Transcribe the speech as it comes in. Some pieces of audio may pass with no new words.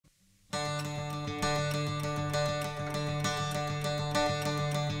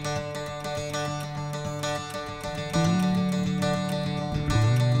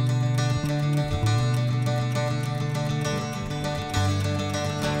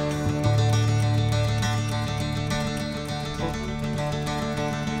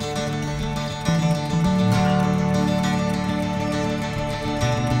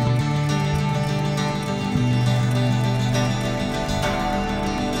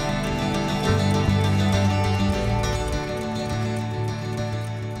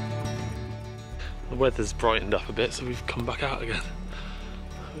weather's brightened up a bit, so we've come back out again.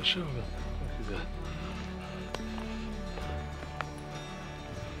 I'll show them.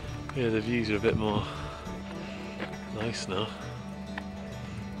 Yeah, the views are a bit more nice now.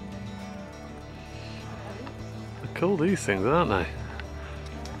 They're cool, these things, aren't they?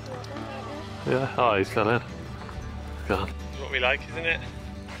 Yeah, oh, he's fell in. Gone. That's what we like, isn't it?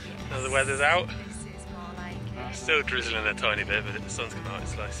 Now the weather's out. It's still drizzling a tiny bit, but the sun's come out,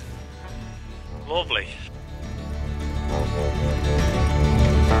 it's nice. Lovely.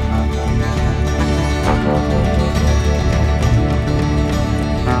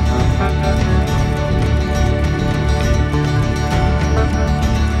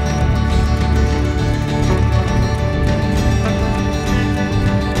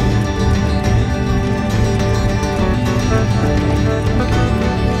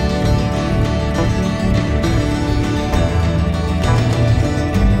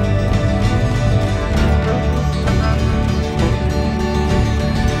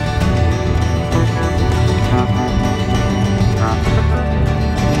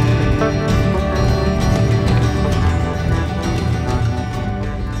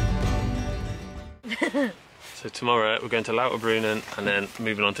 So tomorrow we're going to Lauterbrunnen and then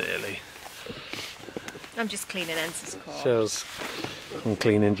moving on to Italy. I'm just cleaning Enza's car. Cheryl's on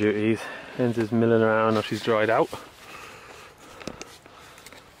cleaning duties. Enza's milling around now she's dried out.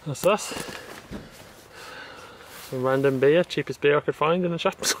 That's us. Some random beer, cheapest beer I could find in the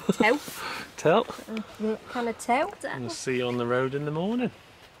shops. Tell. Tell. Kind of tell. And we'll see you on the road in the morning.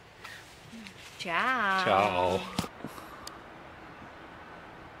 Ciao. Ciao.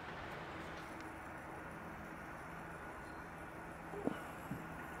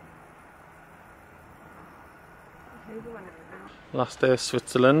 Last day of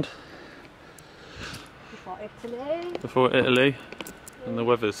Switzerland. Before Italy. Before Italy. And the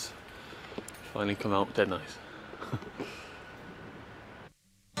weather's finally come out dead nice.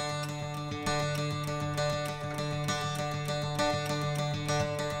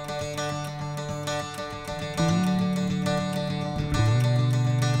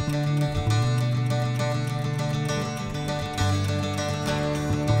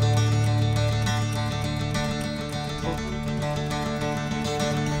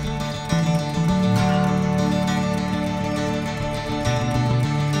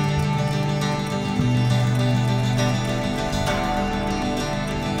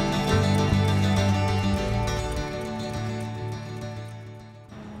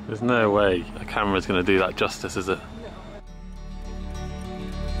 There's no way a camera's going to do that justice, is it?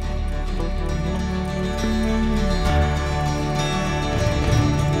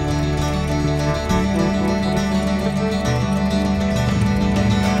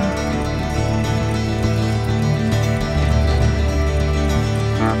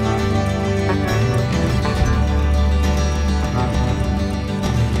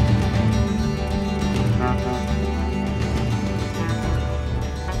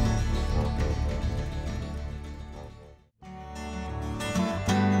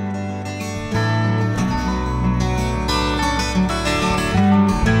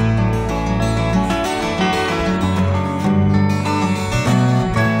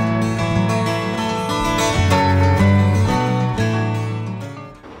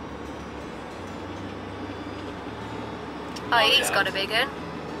 Oh, he's got a big one.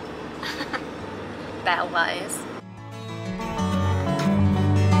 Better that is.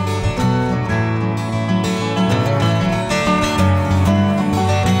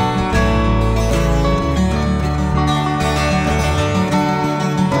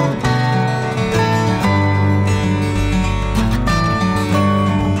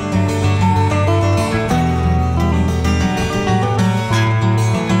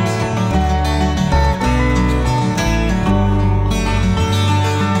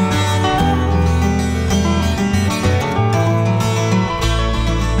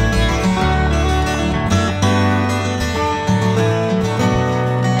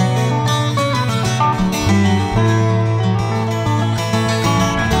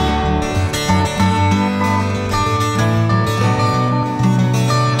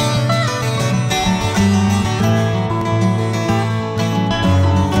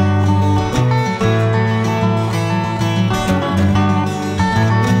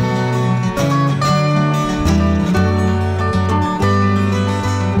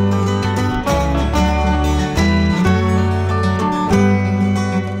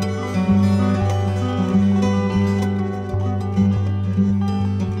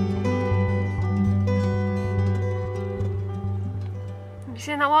 You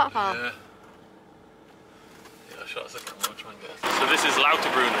seen that waterfall? Yeah. Yeah, I shot a second. I'll try and get it. So this is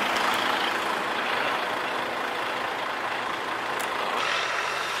Lauterbrunnen.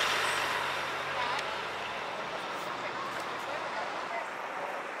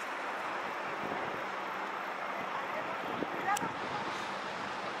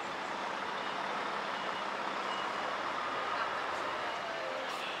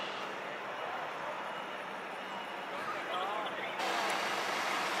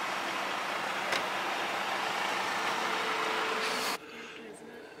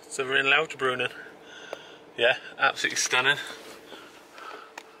 So we're in Lugano. Yeah, absolutely stunning.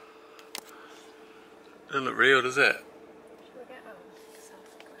 Doesn't look real, does it?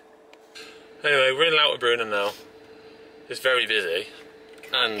 Anyway, we're in Lugano now. It's very busy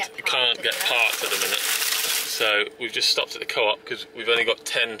and we can't get parked at the minute. So we've just stopped at the co-op because we've only got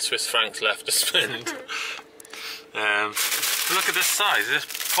 10 Swiss francs left to spend. Look at this size. Is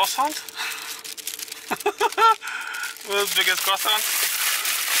this croissant? World's biggest croissant.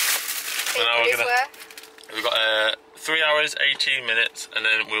 So now we've got 3 hours, 18 minutes, and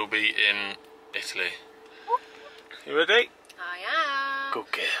then we'll be in Italy. You ready? I am. Good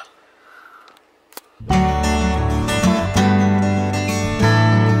girl.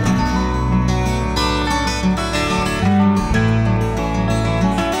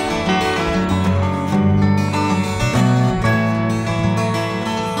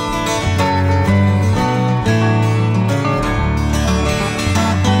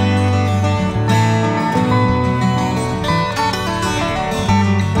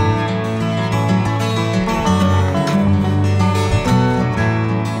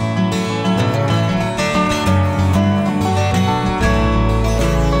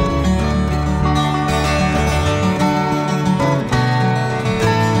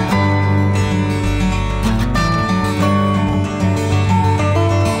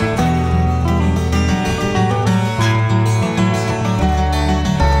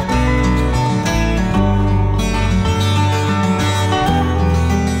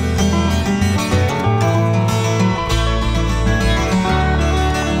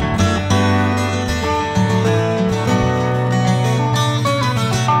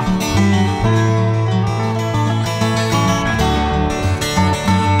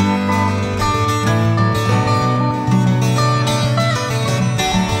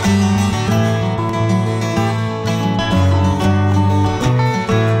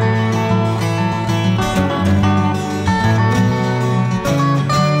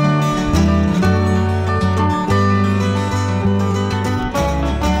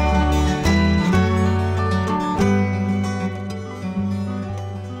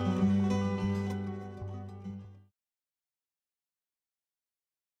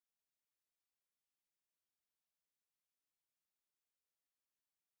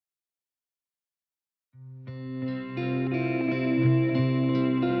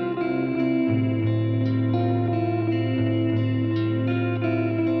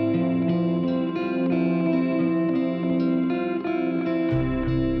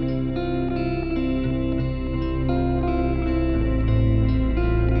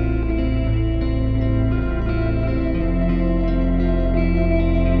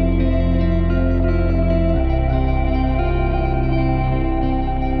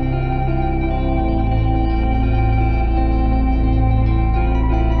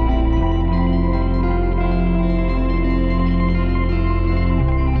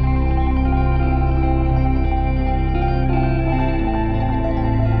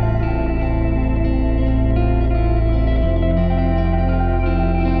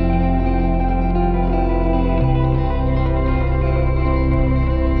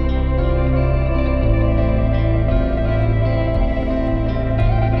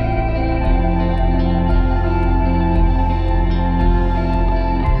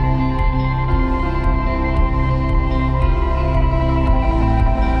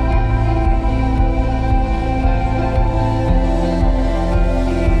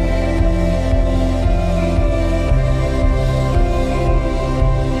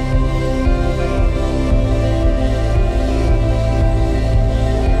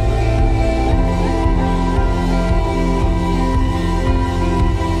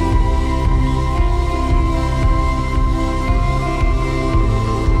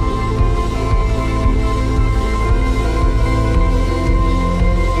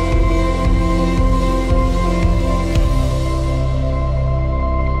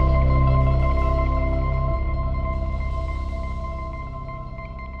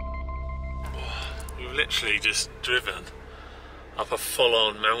 Literally just driven up a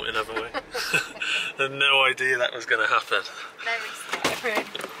full-on mountain, haven't we? I had no idea that was going to happen. Very scary.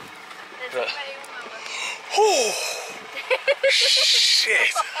 Oh,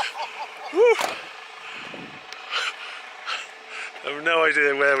 shit! Woo. I have no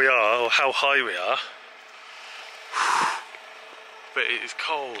idea where we are or how high we are, but it is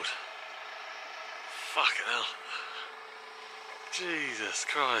cold. Fucking hell. Jesus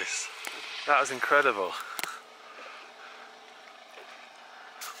Christ. That was incredible.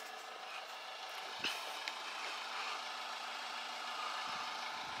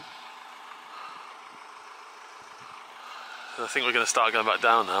 I think we're going to start going back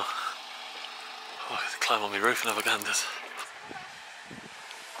down now. Oh, I have to climb on my roof and have a ganders.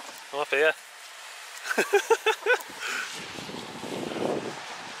 I'm up here.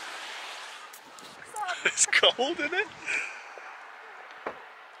 It's cold, isn't it?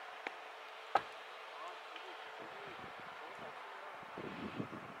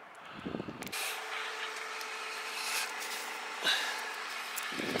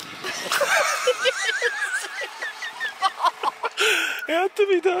 It had to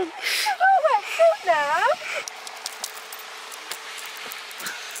be done. Oh, what's good now?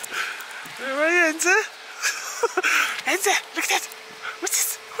 Where are you, Enza? Enza, look at that! What's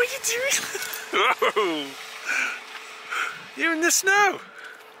this? What are you doing? Whoa! You in the snow?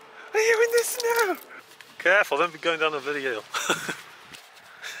 Are you in the snow? Careful, don't be going down a video hill.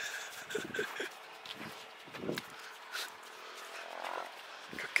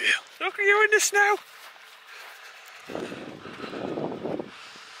 Good girl. Look, are you in the snow?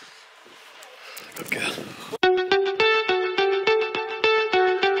 Good girl.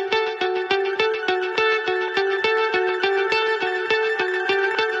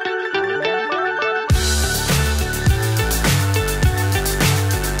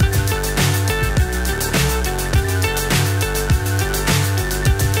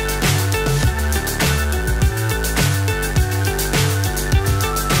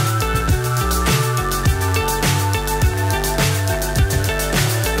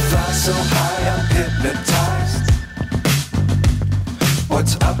 So high I'm hypnotized.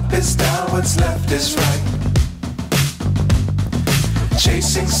 What's up is down, what's left is right.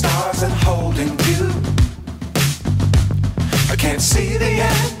 Chasing stars and holding you. I can't see the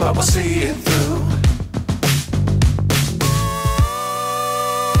end, but we'll see it through.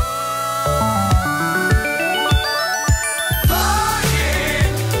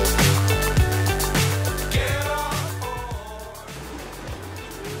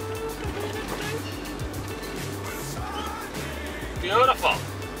 Beautiful.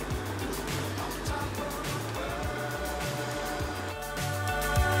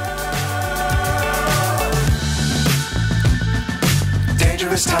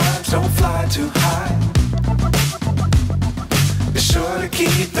 Dangerous times, don't fly too high. Be sure to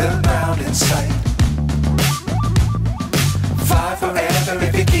keep the ground in sight. Fly forever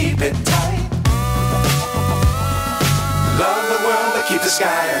if you keep it tight. Love the world, but keep the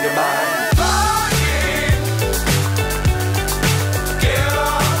sky on your mind.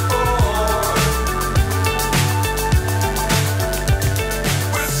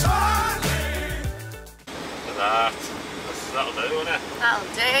 That'll do, won't it? That'll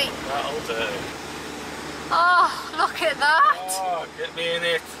do. That'll do. Oh, look at that. Oh, get me in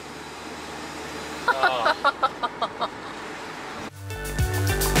it. Oh.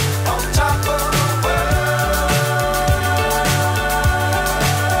 On top of the world,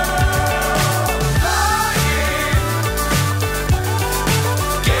 flying,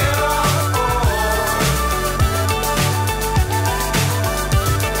 get on board.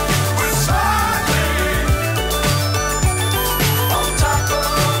 We're sailing on top of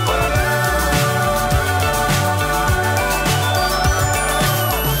the world.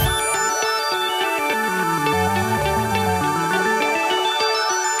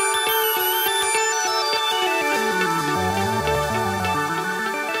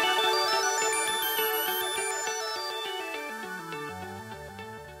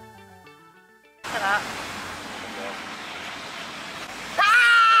 Look at that.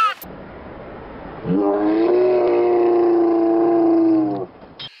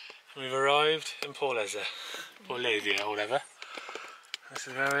 We've arrived in Porlezza, or whatever. This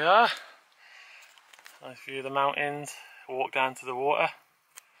is where we are. Nice view of the mountains, walk down to the water.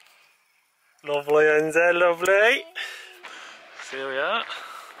 Lovely, Enza, lovely. So here we are.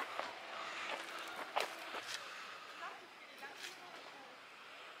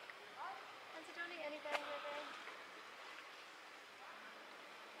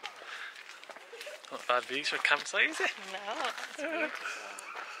 Not bad views for a campsite, is it? No, that's beautiful.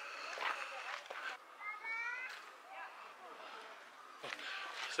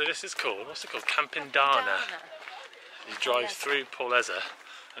 So this is called, what's it called? Campervan. You drive through Porlezza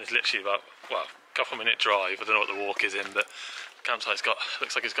and it's literally about, well, a couple minute drive. I don't know what the walk is in, but the campsite's got,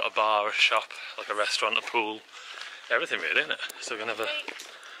 looks like it's got a bar, a shop, like a restaurant, a pool, everything really, isn't it? So we're going to have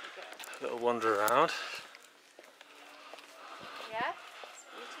a little wander around. Yeah, it's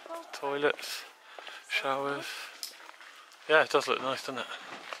beautiful. Toilets, showers. Yeah, it does look nice, doesn't it?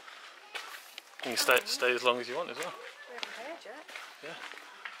 You can stay as long as you want as well. We haven't heard yet. Yeah.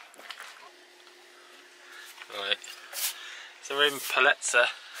 Right, so we're in Porlezza,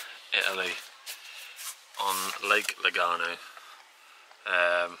 Italy, on Lake Lugano.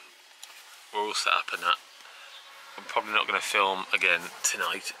 We're all set up and that. I'm probably not going to film again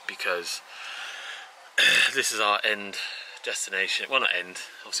tonight because this is our end destination. Well, not end,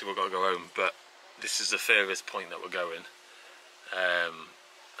 obviously we've got to go home, but this is the furthest point that we're going.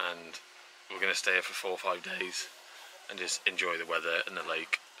 And we're going to stay here for 4 or 5 days and just enjoy the weather and the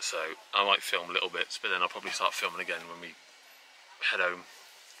lake. So I might film little bits, but then I'll probably start filming again when we head home,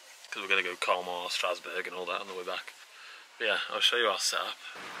 because we're going to go Colmar, Strasbourg and all that on the way back. But yeah, I'll show you our setup.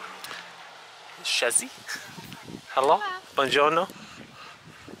 Shezzy. Hello. Buongiorno.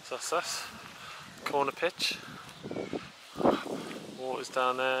 So that's us. Corner pitch. Water's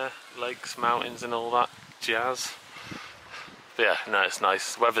down there, lakes, mountains and all that jazz. But yeah, no, it's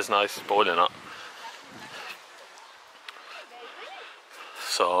nice. The weather's nice, it's boiling up.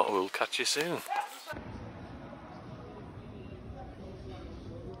 So we'll catch you soon.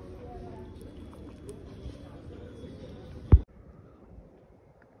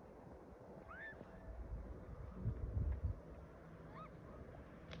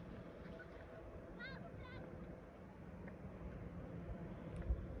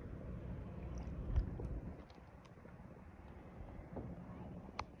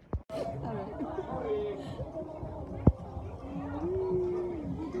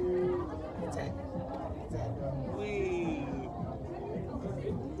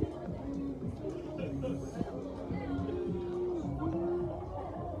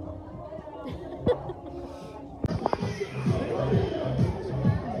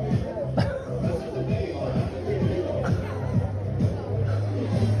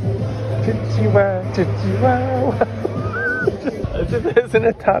 Chihuahua. There's an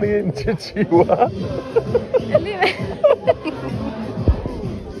Italian Chihuahua.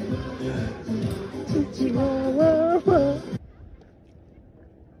 Chihuahua.